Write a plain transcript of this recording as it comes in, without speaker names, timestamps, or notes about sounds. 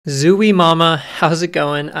Zooey Mama, how's it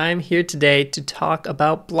going? I'm here today to talk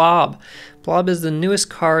about Blob. Blob is the newest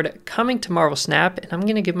card coming to Marvel Snap, and I'm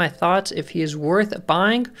going to give my thoughts if he is worth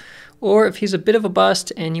buying or if he's a bit of a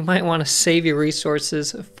bust and you might want to save your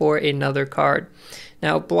resources for another card.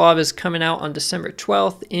 Now, Blob is coming out on December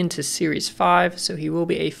 12th into Series 5, so he will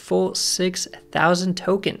be a full 6,000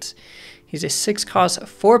 tokens. He's a 6-cost,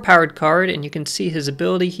 4-powered card, and you can see his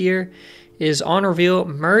ability here is on reveal,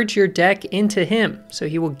 merge your deck into him. So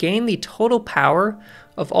he will gain the total power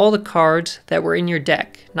of all the cards that were in your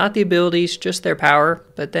deck. Not the abilities, just their power,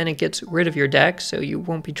 but then it gets rid of your deck, so you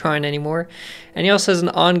won't be drawing anymore. And he also has an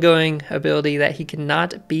ongoing ability that he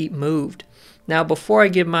cannot be moved. Now, before I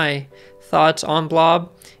give my thoughts on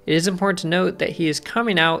Blob, it is important to note that he is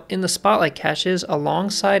coming out in the Spotlight caches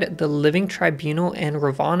alongside the Living Tribunal and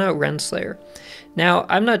Ravana Renslayer. Now,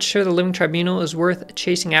 I'm not sure the Living Tribunal is worth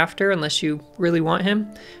chasing after unless you really want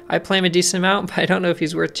him. I play him a decent amount, but I don't know if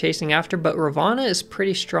he's worth chasing after, but Ravana is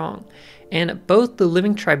pretty strong. And both the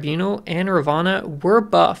Living Tribunal and Ravana were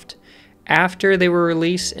buffed after they were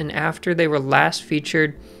released and after they were last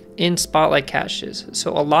featured in Spotlight caches.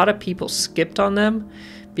 So a lot of people skipped on them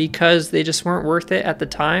because they just weren't worth it at the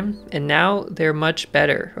time, and now they're much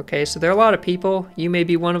better. Okay, so there are a lot of people, you may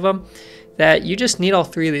be one of them, that you just need all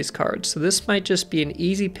three of these cards. So this might just be an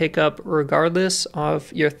easy pickup regardless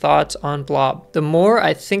of your thoughts on Blob. The more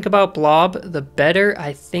I think about Blob, the better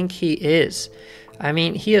I think he is. I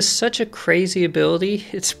mean, he has such a crazy ability.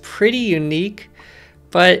 It's pretty unique,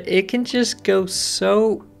 but it can just go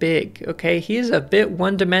so big, okay? He is a bit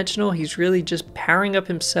one-dimensional. He's really just powering up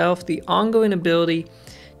himself. The ongoing ability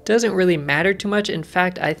doesn't really matter too much. In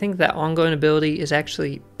fact, I think that ongoing ability is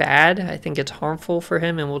actually bad. I think it's harmful for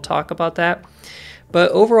him, and we'll talk about that. But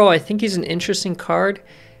overall, I think he's an interesting card,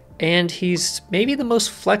 and he's maybe the most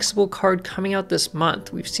flexible card coming out this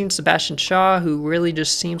month. We've seen Sebastian Shaw, who really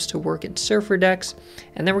just seems to work in Surfer decks,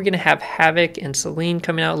 and then we're going to have Havoc and Celine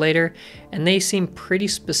coming out later, and they seem pretty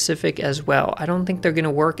specific as well. I don't think they're going to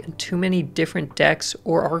work in too many different decks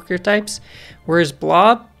or archetypes, whereas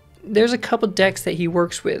Blob, there's a couple decks that he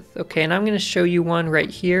works with, okay, and I'm going to show you one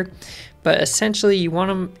right here, but essentially you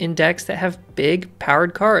want him in decks that have big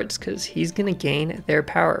powered cards because he's going to gain their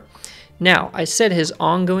power. Now, I said his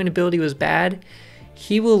ongoing ability was bad.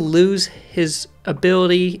 He will lose his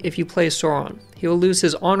ability if you play Sauron. He will lose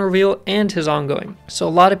his on reveal and his ongoing. So a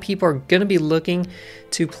lot of people are going to be looking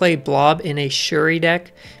to play Blob in a Shuri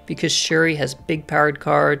deck because Shuri has big powered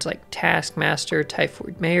cards like Taskmaster,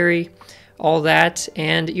 Typhoid Mary, all that,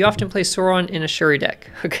 and you often play Sauron in a Shuri deck,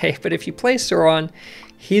 okay? But if you play Sauron,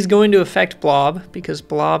 he's going to affect Blob because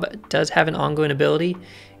Blob does have an ongoing ability,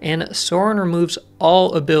 and Sauron removes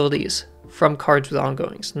all abilities from cards with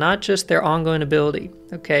ongoings, not just their ongoing ability,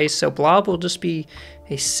 okay? So Blob will just be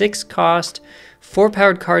a 6-cost,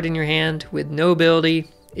 4-powered card in your hand with no ability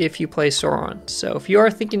if you play Sauron. So if you are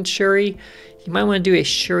thinking Shuri, you might want to do a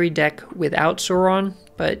Shuri deck without Sauron,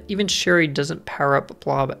 but even Shuri doesn't power up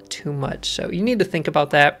Blob too much, so you need to think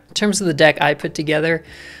about that. In terms of the deck I put together,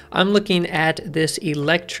 I'm looking at this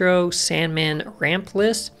Electro Sandman ramp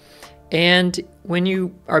list, and when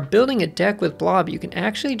you are building a deck with Blob, you can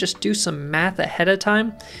actually just do some math ahead of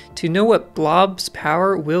time to know what Blob's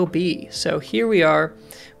power will be. So here we are,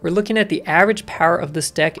 we're looking at the average power of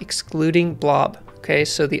this deck excluding Blob. Okay,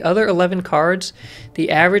 so the other 11 cards,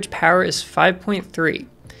 the average power is 5.3.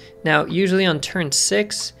 Now, usually on turn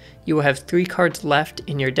 6, you will have 3 cards left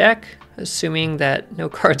in your deck, assuming that no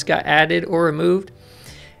cards got added or removed.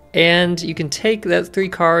 And you can take that 3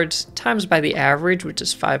 cards times by the average, which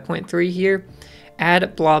is 5.3 here,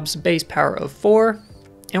 add Blob's base power of 4,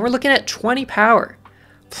 and we're looking at 20 power.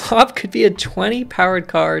 Blob could be a 20 powered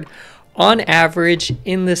card on average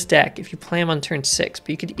in this deck if you play him on turn 6, but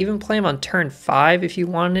you could even play him on turn 5 if you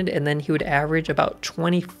wanted, and then he would average about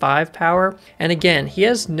 25 power. And again, he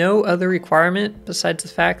has no other requirement besides the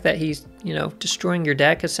fact that he's, destroying your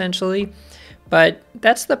deck essentially, but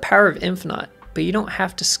that's the power of Infinite. But you don't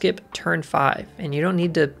have to skip turn 5, and you don't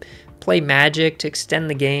need to play Magic to extend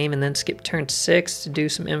the game and then skip turn 6 to do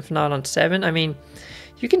some Infinite on 7. I mean,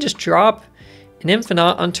 you can just drop an Infinite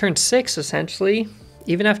on turn 6 essentially,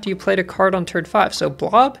 even after you played a card on turn 5. So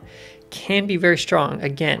Blob can be very strong.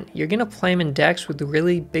 Again, you're going to play him in decks with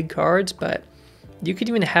really big cards, but you could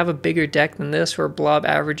even have a bigger deck than this where Blob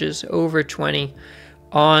averages over 20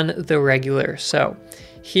 on the regular. So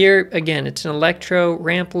here, again, it's an Electro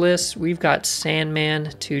ramp list. We've got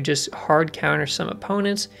Sandman to just hard counter some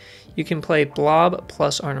opponents. You can play Blob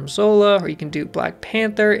plus Arnim Zola, or you can do Black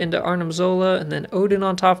Panther into Arnim Zola and then Odin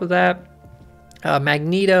on top of that.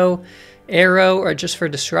 Magneto Aero are just for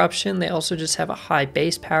disruption. They also just have a high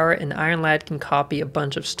base power, and Iron Lad can copy a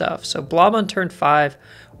bunch of stuff. So Blob on turn 5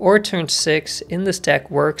 or turn 6 in this deck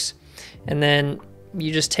works, and then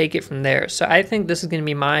you just take it from there. So I think this is going to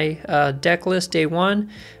be my deck list day 1.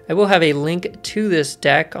 I will have a link to this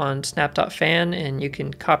deck on snap.fan, and you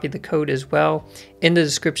can copy the code as well in the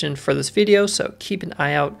description for this video, so keep an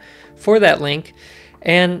eye out for that link.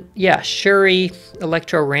 And yeah, Shuri,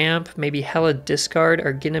 Electro Ramp, maybe Hella Discard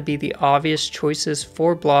are going to be the obvious choices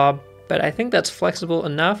for Blob, but I think that's flexible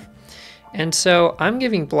enough. And so I'm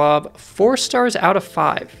giving Blob 4 stars out of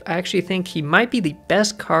 5. I actually think he might be the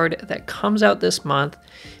best card that comes out this month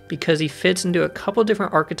because he fits into a couple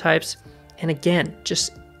different archetypes. And again,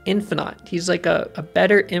 just Infinite. He's like a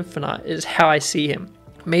better Infinite is how I see him.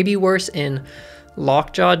 Maybe worse in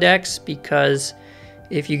Lockjaw decks because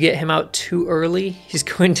if you get him out too early, he's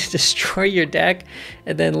going to destroy your deck,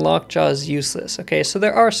 and then Lockjaw is useless. Okay, so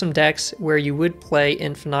there are some decks where you would play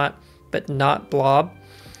Infinite, but not Blob.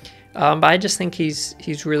 But I just think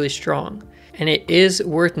he's really strong. And it is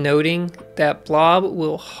worth noting that Blob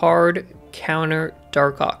will hard counter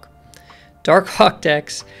Darkhawk. Darkhawk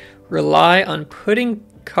decks rely on putting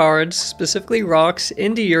cards, specifically rocks,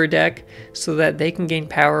 into your deck so that they can gain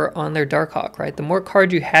power on their Darkhawk, right? The more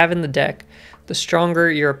cards you have in the deck, the stronger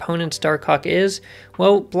your opponent's Darkhawk is.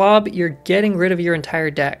 Well, Blob, you're getting rid of your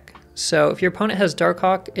entire deck. So if your opponent has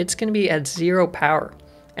Darkhawk, it's going to be at 0 power.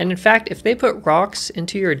 And in fact, if they put rocks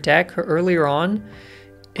into your deck earlier on,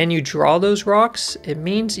 and you draw those rocks, it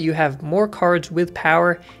means you have more cards with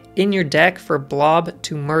power in your deck for Blob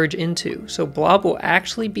to merge into. So Blob will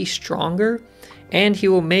actually be stronger, and he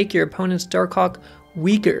will make your opponent's Darkhawk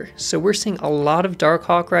weaker. So we're seeing a lot of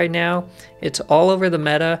Darkhawk right now. It's all over the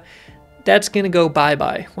meta. That's going to go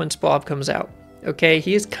bye-bye once Blob comes out. Okay,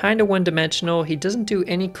 he is kind of one-dimensional. He doesn't do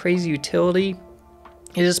any crazy utility.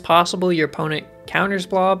 It is possible your opponent counters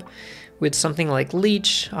Blob with something like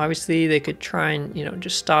Leech. Obviously, they could try and,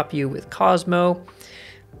 just stop you with Cosmo.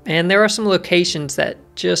 And there are some locations that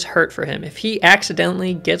just hurt for him. If he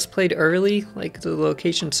accidentally gets played early, like the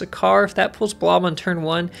location Sakar, if that pulls Blob on turn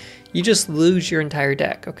 1, you just lose your entire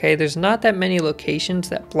deck, okay? There's not that many locations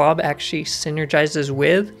that Blob actually synergizes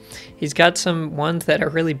with. He's got some ones that are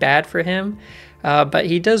really bad for him, but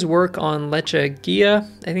he does work on Lecha Gia,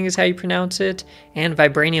 I think is how you pronounce it, and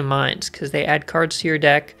Vibranium Mines, because they add cards to your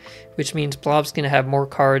deck, which means Blob's going to have more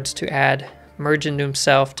cards to add, merge into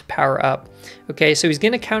himself to power up. Okay, so he's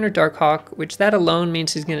going to counter Darkhawk, which that alone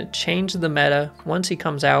means he's going to change the meta once he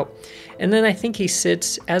comes out. And then I think he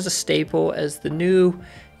sits as a staple as the new,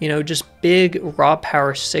 just big raw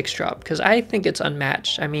power 6-drop, because I think it's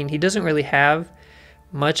unmatched. I mean, he doesn't really have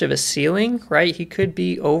much of a ceiling, right? He could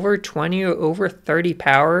be over 20 or over 30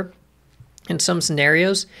 power in some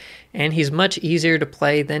scenarios, and he's much easier to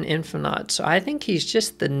play than Infinite. So I think he's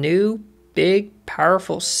just the new big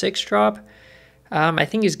powerful 6-drop. I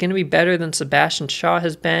think he's going to be better than Sebastian Shaw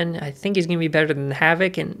has been. I think he's going to be better than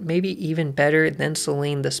Havoc, and maybe even better than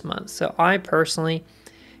Celine this month. So I personally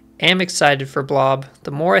am excited for Blob.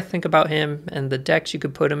 The more I think about him and the decks you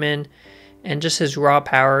could put him in and just his raw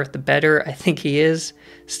power, the better I think he is.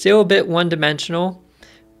 Still a bit one-dimensional,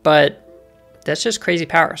 but that's just crazy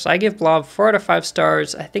power. So I give Blob 4 out of 5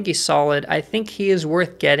 stars. I think he's solid. I think he is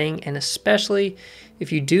worth getting, and especially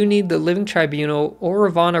if you do need the Living Tribunal or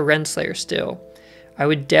Ravana Renslayer still, I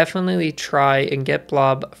would definitely try and get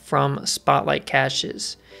Blob from Spotlight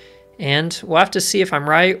caches. And we'll have to see if I'm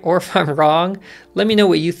right or if I'm wrong. Let me know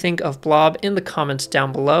what you think of Blob in the comments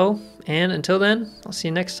down below. And until then, I'll see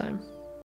you next time.